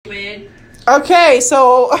Okay,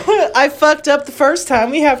 so I fucked up the first time.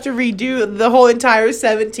 We have to redo the whole entire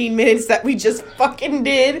 17 minutes that we just fucking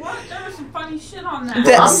did. What? There was some funny shit on that.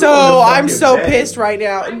 I'm so pissed right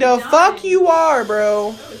now. No, fuck you are,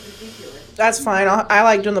 bro. That's fine. I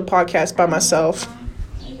like doing the podcast by myself.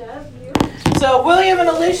 So, William and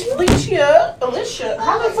Alicia.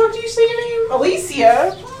 How the fuck do you say your name?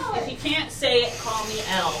 Alicia. If you can't say it, call me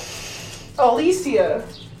L. Alicia.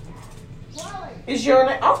 Is your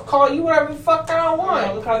name? I'll call you whatever the fuck I want.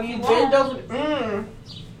 I'll call you bend over.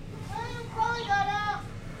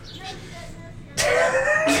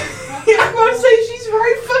 I'm gonna say she's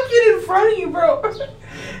right fucking in front of you, bro.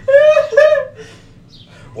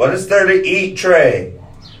 What is there to eat, Trey?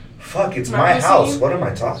 Fuck, it's my house. What am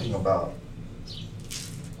I talking about?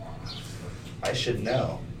 I should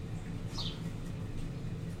know.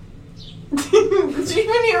 Did you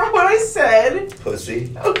even hear what I said?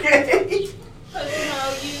 Pussy. Okay. But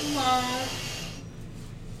no, you won't.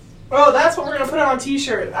 Oh, that's what we're gonna put on a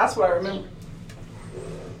t-shirt. That's what I remember.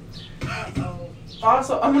 Uh-oh.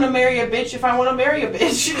 Also, I'm gonna marry a bitch if I want to marry a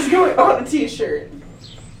bitch. She's going on a t-shirt.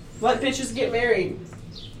 Let bitches get married.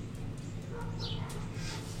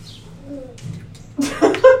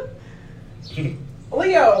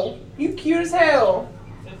 Leo, you cute as hell.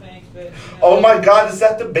 Thanks, bitch. Oh my god, is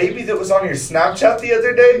that the baby that was on your Snapchat the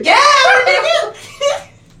other day? Yeah!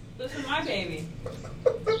 This is my baby.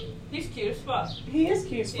 He's cute as fuck. He is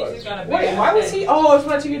cute as He's fuck. just got a big Wait, why was ass he? Oh, it's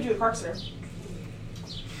when I took you to the car center.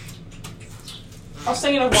 I was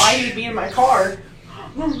thinking of why he'd be in my car.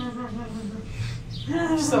 Selling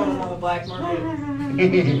him on the black market.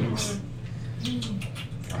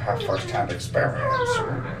 I have first-hand experience.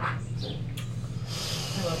 I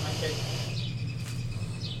love my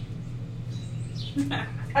kids.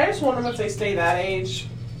 I just wonder if they stay that age.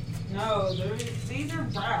 No, these are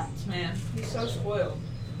brats, man. He's so spoiled.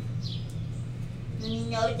 You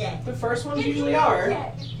know that. The first ones usually are.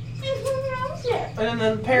 And then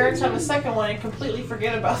the parents have a second one and completely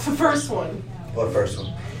forget about the first one. What first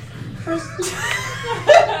one? What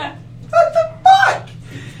the fuck?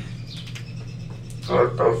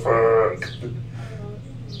 What the fuck?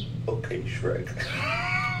 Okay, Shrek.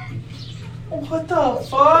 What the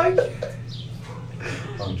fuck?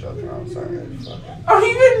 I'm joking, I'm sorry. I don't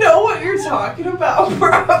even know what you're talking about,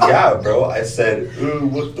 bro. Yeah, bro, I said, ooh,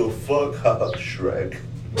 what the fuck, haha, Shrek.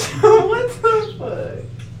 What the fuck?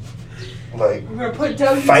 Like, We're gonna put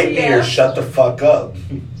WTF. fight me or shut the fuck up.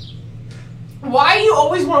 Why do you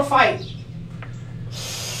always want to fight?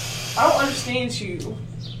 I don't understand you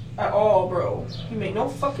at all, bro. You make no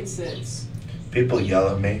fucking sense. People yell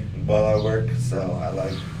at me while I work, so I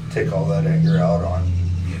like take all that anger out on,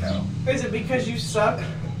 you know. Is it because you suck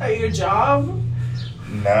at your job?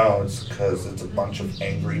 No, it's because it's a bunch of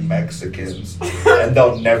angry Mexicans, and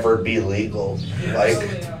they'll never be legal. Like,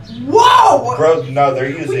 whoa! bro, no, they're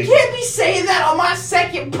We using. can't be saying that on my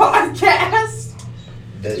second podcast.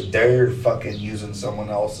 They're fucking using someone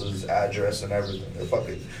else's address and everything. They're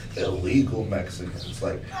fucking illegal Mexicans.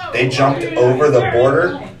 Like, they jumped over the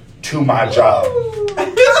border to my job.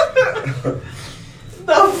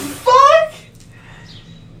 The fuck?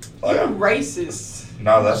 Like, You're racist.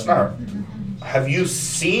 no, that's not. Have you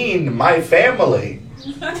seen my family?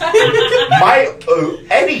 My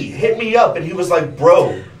Eddie hit me up and he was like,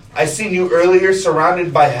 bro, I seen you earlier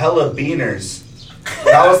surrounded by hella beaners. And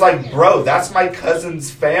I was like, bro, that's my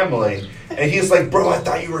cousin's family. And he's like, bro, I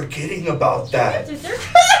thought you were kidding about that.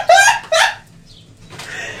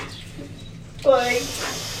 Like,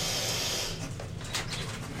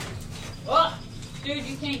 Oh, dude,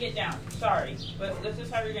 you can't get down. Sorry, but this is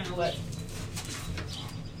how you're gonna let.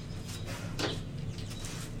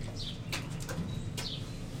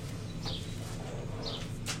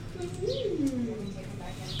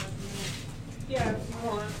 Yeah, if you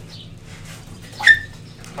want.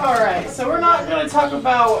 alright, so we're not going to talk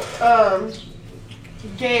about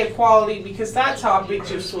gay equality because that topic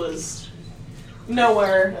just was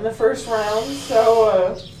nowhere in the first round.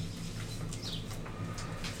 So,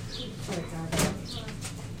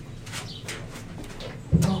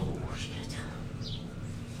 oh, shit.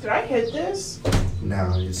 Did I hit this?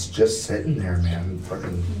 No, it's just sitting there, man.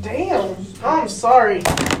 Fucking. Damn. I'm sorry.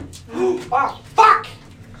 Oh, fuck!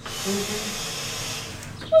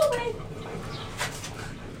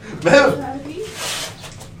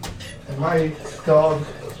 My dog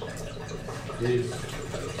is.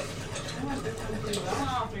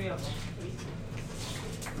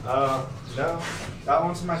 No. That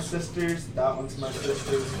one's my sister's. That one's my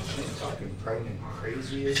sister's. She's fucking pregnant,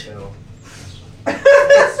 crazy as hell.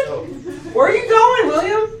 So, Where are you going,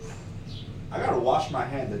 William? I gotta wash my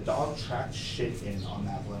hand. The dog tracked shit in on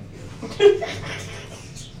that blanket.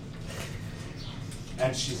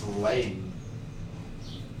 And she's laying.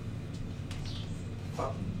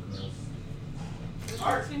 Fucking gross. This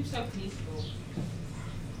art seems so peaceful.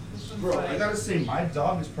 This one's Bro, like, I gotta say, my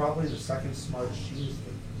dog is probably the second smartest. She's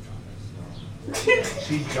the dumbest dog.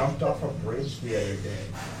 She jumped off a bridge the other day.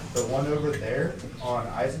 The one over there on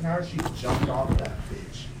Eisenhower, she jumped off that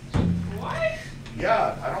bitch. what?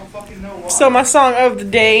 Yeah, I don't fucking know why. So my song of the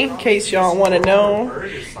day, in case y'all want to know,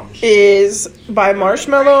 is by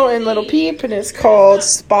Marshmello and Little Peep, and it's called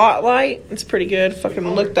Spotlight. It's pretty good. Fucking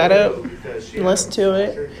look that up and listen to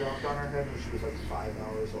it. Dropped on her head when she was like 5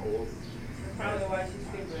 hours old. That's probably why she's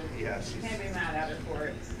stupid. Yeah, she's. Can't be mad at her for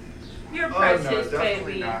it. You're Oh precious, no,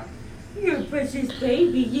 definitely baby. not. You're precious,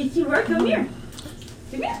 baby. Yes, you are. Come here.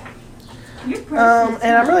 Come here. You're precious.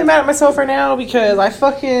 And I'm really mad at myself right now because I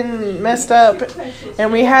fucking messed up,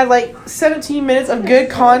 and we had like 17 minutes of good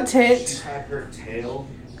She content. had her tail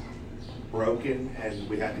broken, and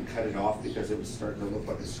we had to cut it off because it was starting to look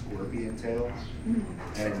like a scorpion tail.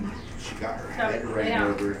 And she got her Stop. head Stay right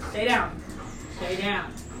down. over. Stay down. Stay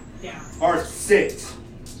down. Down. Or sit.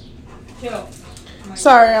 Chill.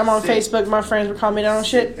 Sorry, I'm on Sit. Facebook. My friends were calling me down on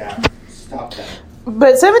shit. Sit down. Stop that.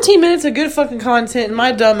 But 17 minutes of good fucking content, and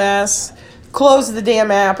my dumbass closed the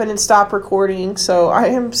damn app and it stopped recording. So I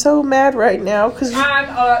am so mad right now. I'm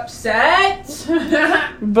upset.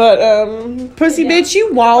 But, pussy bitch,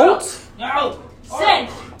 you won't. No. Sit.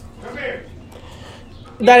 Come here.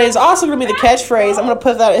 That is also going to be the catchphrase. I'm going to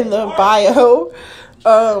put that in the bio.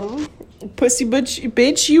 Pussy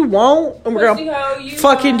bitch, you won't. And we're Pussy going hoe, to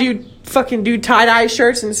you fucking do tie-dye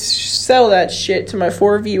shirts and sell that shit to my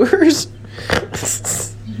 4 viewers.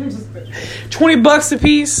 $20 a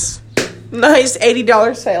piece. Nice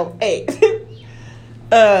 $80 sale. Hey.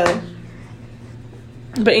 But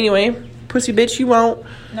anyway, pussy bitch, you won't.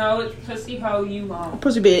 No, it's pussy hoe, you won't.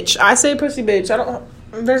 Pussy bitch. I say pussy bitch. I don't.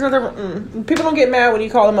 There's nothing. People don't get mad when you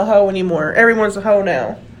call them a hoe anymore. Everyone's a hoe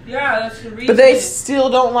now. Yeah, that's the reason. But they still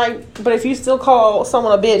don't like. But if you still call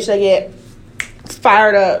someone a bitch, they get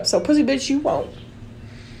fired up. So pussy bitch, you won't.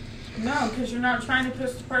 No, because you're not trying to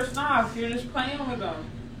piss the person off. You're just playing with them.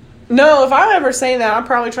 No, if I'm ever saying that, I'm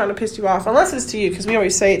probably trying to piss you off. Unless it's to you, because we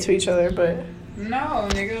always say it to each other. But No,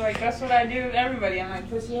 nigga, like, that's what I do with everybody. I'm like,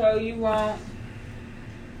 pussy hoe, you won't.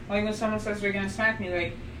 Like, when someone says they're gonna smack me,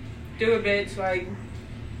 like, do it, bitch. Like,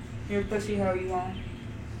 you're a pussy hoe, you won't.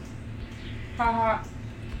 Ha ha.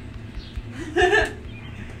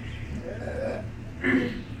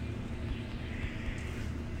 And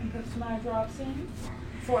put some eye drops in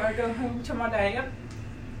before I go home to my dad.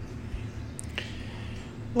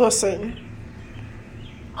 listen.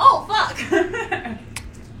 Oh, fuck!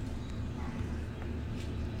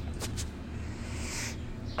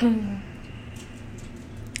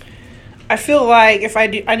 I feel like if I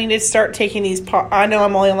need to start taking these. I know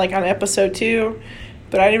I'm only like on episode 2,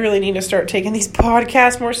 but I really need to start taking these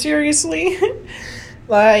podcasts more seriously.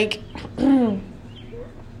 Like,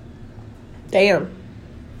 damn.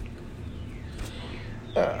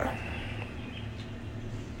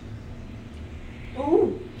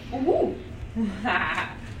 Ooh, ooh.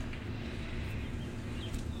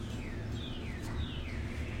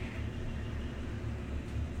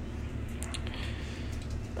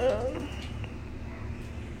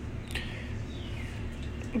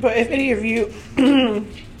 But if any of you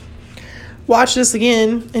watch this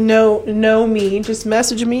again and know me, just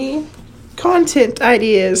message me content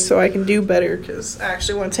ideas so I can do better, because I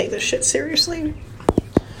actually want to take this shit seriously.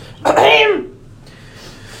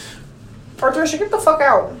 Arthur, get the fuck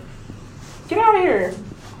out. Get out of here.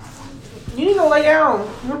 You need to lay down.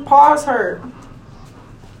 Your paws hurt.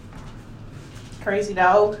 Crazy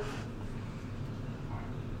dog.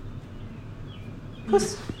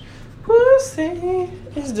 Pussy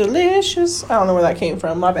is delicious. I don't know where that came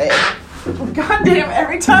from. My bad. God damn,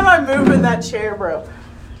 every time I move in that chair, bro.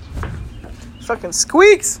 Fucking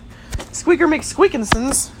squeaks. Squeaker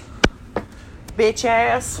McSqueakinsons. Bitch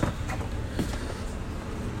ass.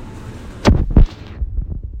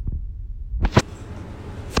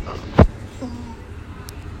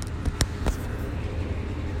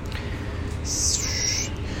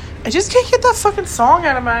 I just can't get that fucking song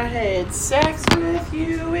out of my head. Sex with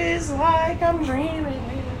you is like I'm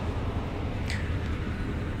dreaming.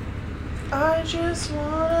 I just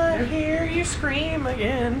wanna hear you scream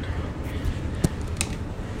again.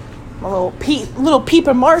 My little peep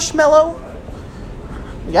of Marshmello.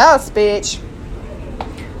 Yes, bitch.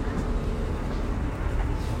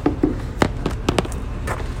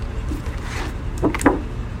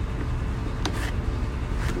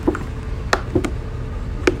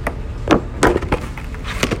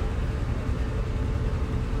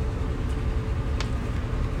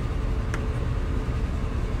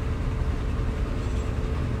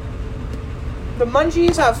 The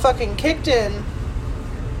munchies have fucking kicked in.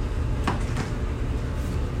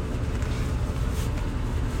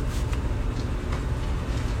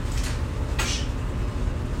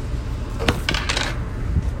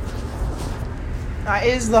 I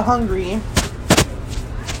is the hungry.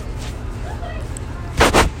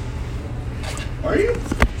 Are you?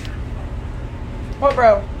 What,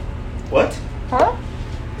 bro? What? Huh?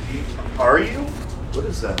 Are you? What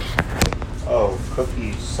is that? Oh,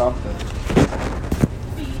 cookie something.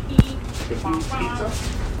 Cookie pizza?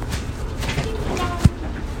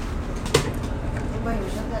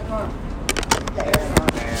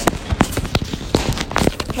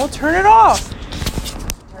 Well, turn it off.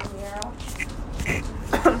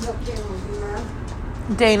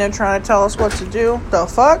 Dana trying to tell us what to do. The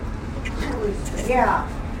fuck? Yeah.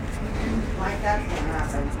 Like that's what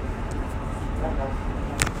happened.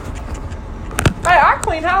 Hey, I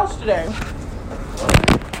cleaned house today.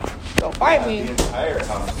 Don't fight me. The entire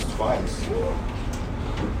house twice.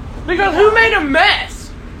 Because who made a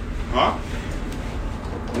mess? Huh?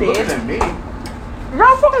 You're looking at me.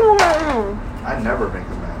 Not fucking looking at you. I never make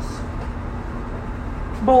a mess.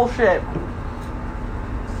 Bullshit.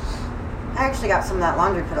 I actually got some of that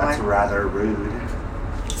laundry put away. That's rather rude.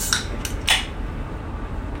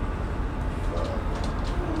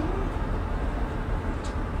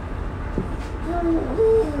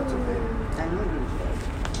 That's okay. I know you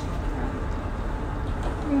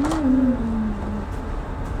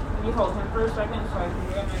Can you hold him for a second so I can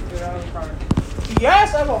get my $2 card?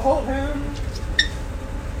 Yes, I will hold him.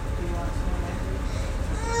 Do you want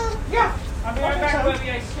some of Yeah. I'll be right back,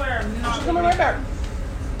 Olivia. I swear I'm not. She's coming right back.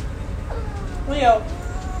 Leo.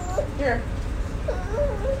 Here.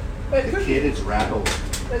 It's The Cookie. kid is rattled.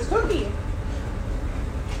 It's Cookie.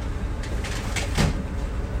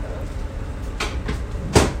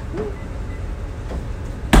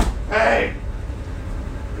 Hey!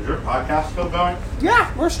 Is your podcast still going?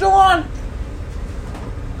 Yeah, we're still on.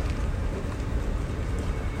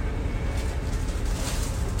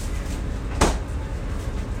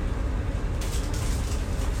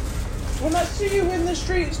 When I see you in the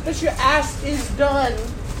streets, but your ass is done.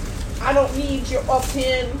 I don't need your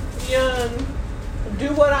opinion.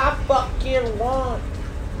 Do what I fucking want.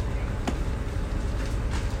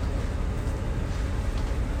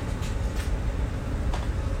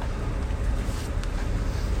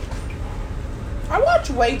 I watch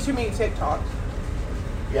way too many TikToks.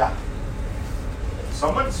 Yeah.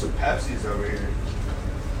 Someone's some Pepsi's over here.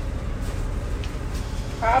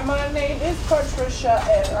 Hi, my name is Patricia,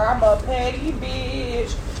 and I'm a petty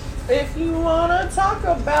bitch. If you wanna talk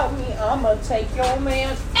about me, I'ma take your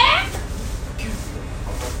man's ass.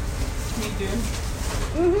 Me too.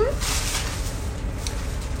 Mm-hmm.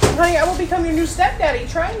 Honey, I will become your new stepdaddy.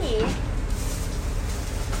 Try me.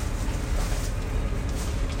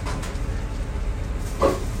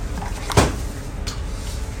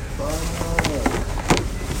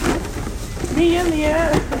 Me in the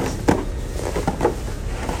ass.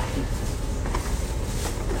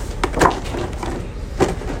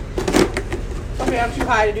 Okay, I'm too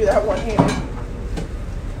high to do that one-handed.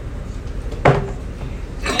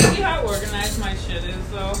 You see how organized my shit is,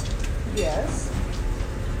 though? Yes.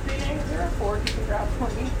 Is there a fork you can grab for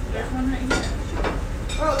me? There's one right here.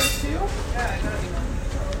 Oh, there's two? Yeah, I got you one.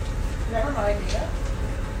 Never mind, yeah.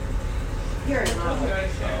 Here, it's You not.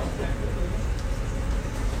 guys share.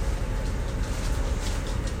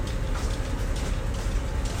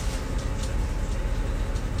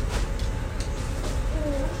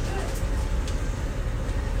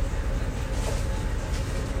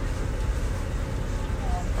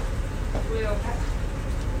 Wheel.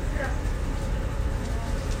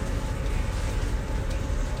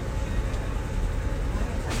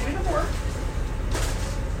 Give me the fork.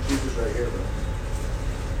 She's just right here, though.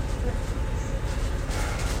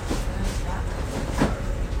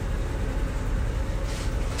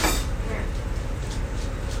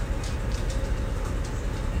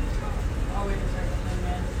 Oh, wait a second,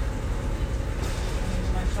 man.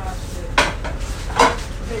 My sauce shit.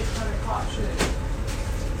 Big kind of hot shit.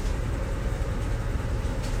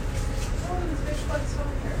 Oh, this bitch likes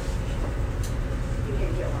some hair. You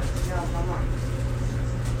didn't get one. No, no more.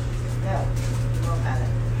 No, you won't have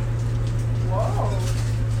it. Whoa.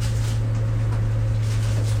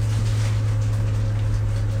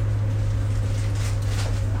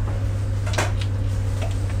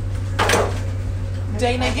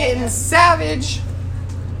 Dana getting savage.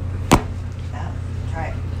 Yeah, try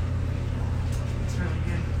it. It's really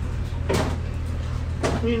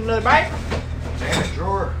good. Need another bite? Damn it,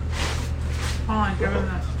 drawer. Hold on, give him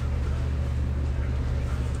this.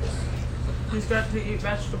 He's got to eat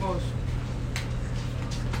vegetables.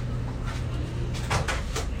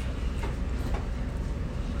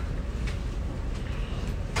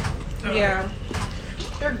 Yeah.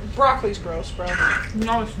 Broccoli's gross, bro.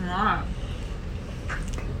 No, it's not.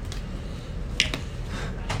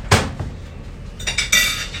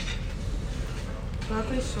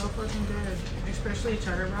 Broccoli's so fucking good. Especially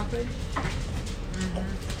cheddar broccoli.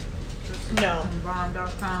 Mm-hmm. No.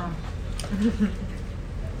 Bomb.com.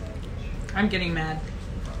 I'm getting mad.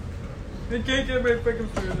 I can't get my fucking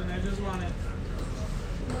food and I just want it.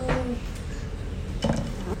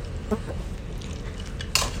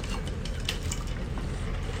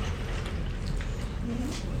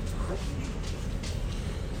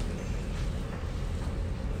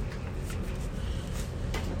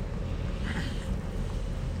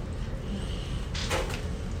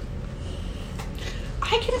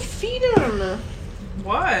 I can feed him.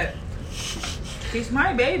 What? He's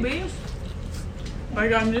my baby.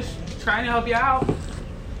 Like, I'm just trying to help you out.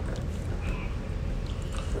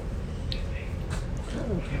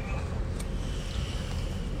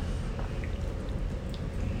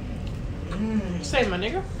 Say, my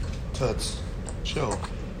nigga. Tuts. Chill.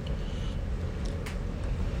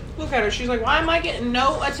 Look at her. She's like, why am I getting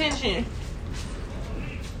no attention?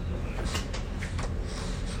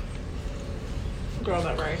 Girl,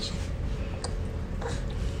 that rice.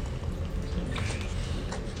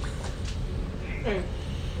 Hey,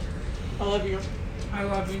 I love you. I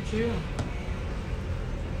love you too.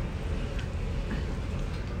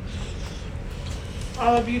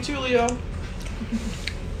 I love you too, Leo.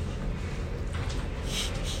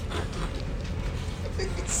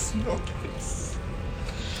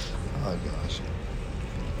 Oh gosh.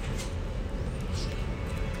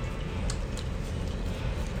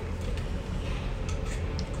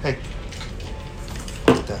 Hey.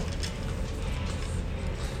 Get that.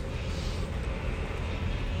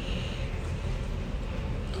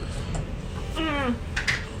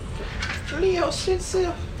 Leo, sit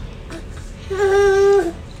still.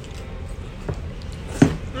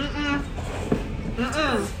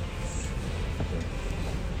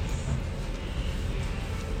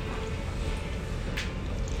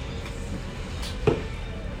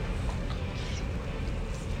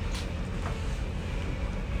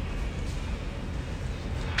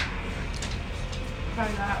 Try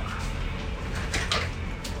that.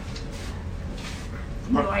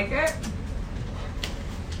 You like it?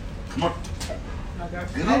 Come on. Okay.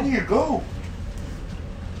 Get in here. Go.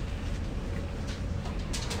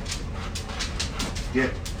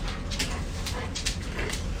 Get.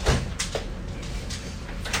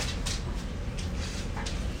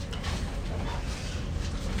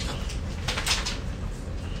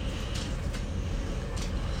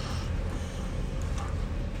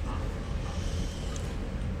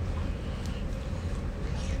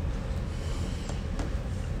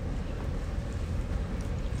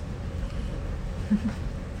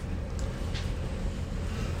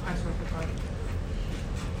 I swear to God.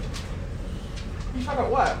 You talk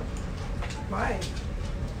about what? Why?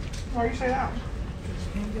 Why do you say that? Because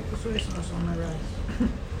you can't get the soy sauce on my rice.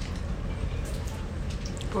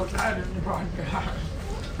 Put that in the podcast.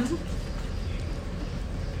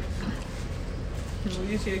 Well,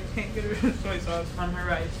 you see, I can't get soy sauce on my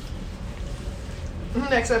rice.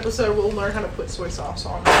 Next episode, we'll learn how to put soy sauce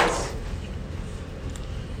on rice.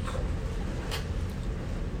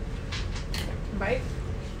 Bite?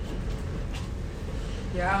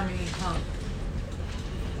 Yeah, I mean, huh?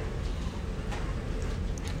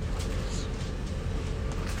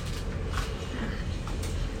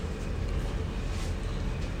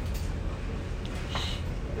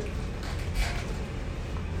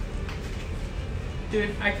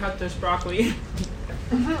 Dude, I cut this broccoli.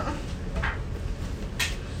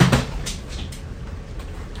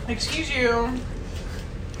 Excuse you.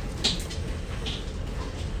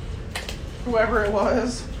 Whoever it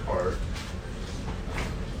was. Or.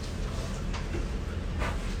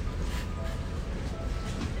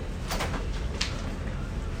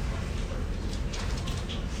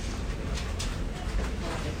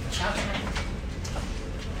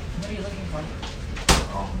 What are you looking for?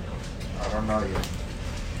 I don't know yet.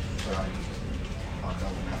 But I'll know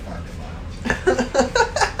when I find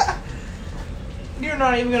it. You're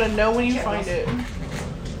not even gonna know when you find it.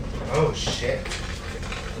 Oh shit.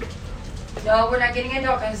 No, we're not getting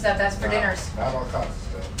into all kinds of stuff. That's for dinners. Not all kinds of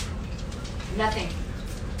stuff. Nothing.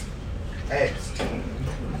 Eggs.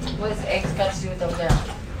 What does eggs got to do with over there? I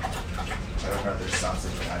don't know. There's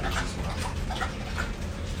sausage patties as well.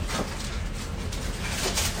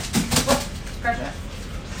 Scratch that.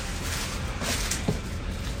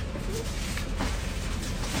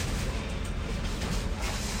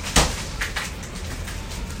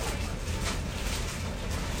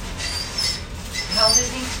 How old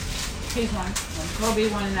is he? He's one. There'll be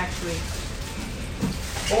one next week.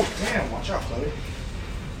 Oh, damn. Watch out, Chloe.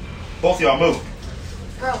 Both of y'all move.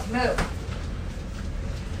 Girls, move.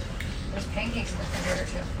 There's pancakes in the refrigerator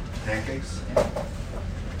too. Pancakes?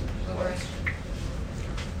 Blueberries.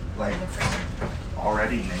 Like, In the freezer.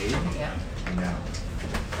 already made? Yeah. No.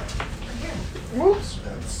 Right here. Whoops.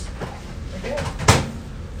 That's, Right here.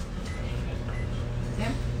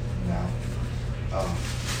 Him? no. Oh.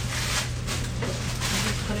 You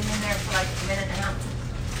just put him in there for like a minute and a half.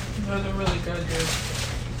 Those are really good, dude.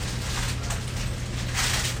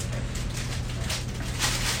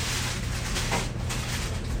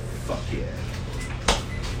 Fuck yeah.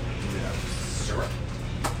 Yeah. Syrup.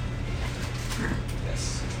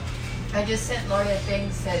 Yes. I just sent Lori a thing,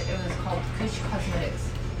 said it was called Kush Cosmetics.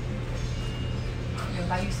 You gonna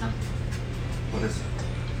buy you some? What is it?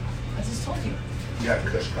 I just told you. You got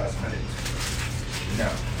Kush Cosmetics. No.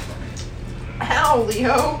 Ow,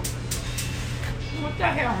 Leo. What the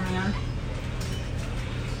hell, man?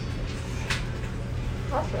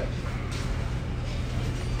 Perfect.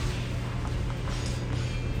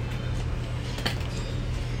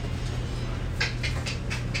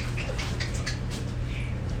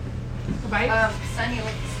 A bite? Sonny,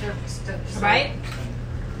 look, A bite?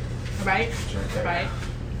 A bite? Sure. A bite?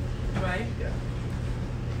 A bite? Yeah.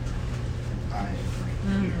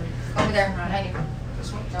 Over there, behind you.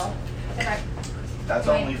 This one? No? Okay. That's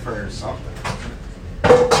Wait. only for something.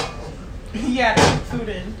 Yeah, to put food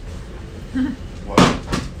in. What?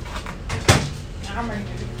 I'm ready to.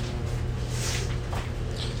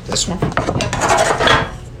 This one? Yep.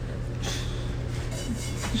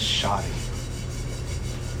 Shoddy.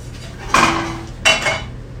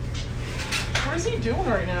 What is he doing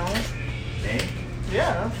right now? Me?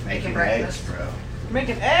 Yeah. Making breakfast. eggs, bro.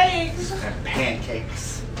 Making eggs. And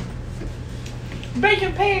pancakes.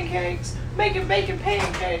 Baking pancakes. Making bacon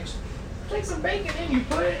pancakes. Take some bacon and you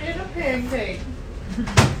put it in a pancake.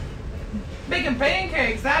 Bacon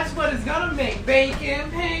pancakes. That's what it's gonna make. Bacon Is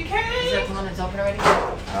that pancakes. the one that's open already?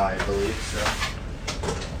 I believe so.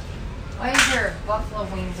 Why is there buffalo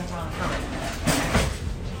wings in front of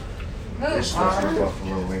the Wish those were Move.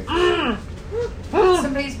 buffalo wings.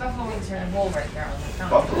 Somebody's buffalo wings are in a bowl right there on the counter.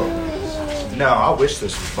 Buffalo wings? No, I wish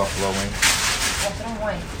this was buffalo wings. Well, put 'em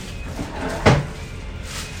away.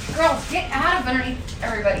 Girls, get out of underneath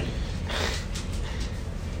everybody.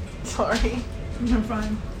 Sorry. I'm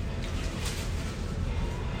fine.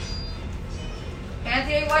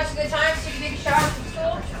 Anthony, watch the time so you can take a shower from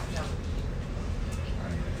school.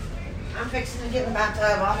 I'm fixing to get in the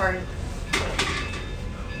bathtub. I'm ready.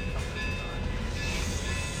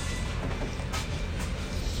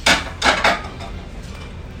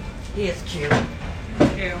 He is cute.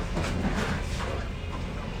 Ew.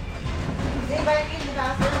 Is anybody in the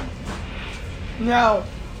bathroom? No.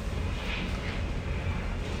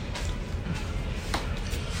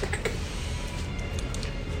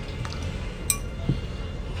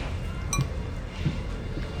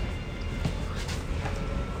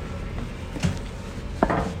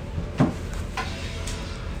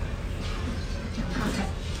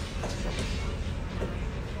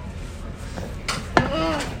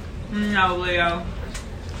 No, Leo.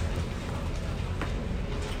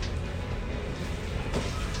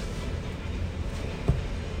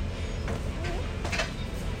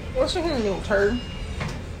 What's your little turd?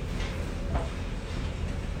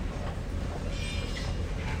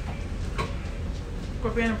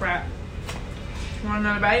 Quit being a brat. You want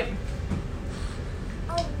another bite?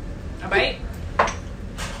 A bite?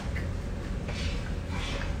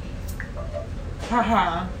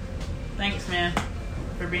 Haha. Thanks, man,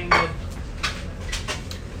 for being good.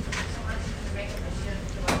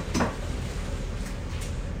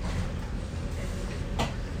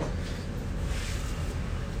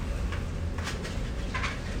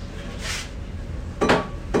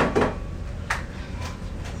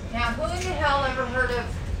 Now, who in the hell ever heard of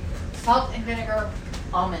salt and vinegar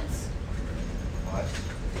almonds? What?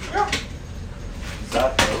 Yeah. Is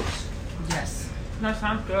that those? Yes. That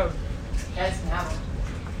sounds good. Guys can have them.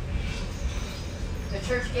 The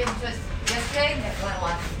church gave them to us yesterday and it went a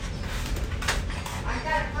lot. I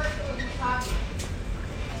got it first with my coffee.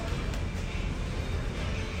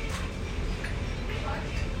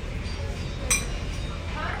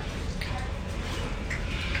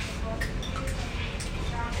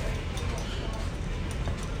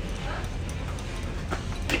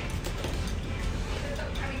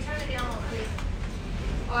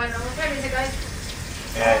 Oh, I don't know. What time is it, guys?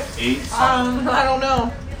 At 8. I don't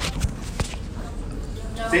know.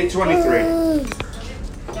 No. It's 8:23.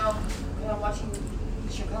 No. I'm watching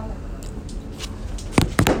Chicago.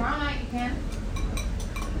 Tomorrow night you can.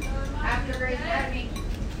 After Grey's Anatomy.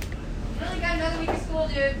 You only got another week of school,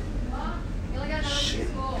 dude. You only got another week of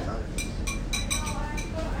school.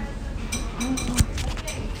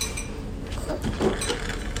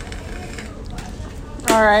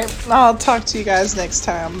 All right. I'll talk to you guys next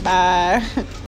time. Bye.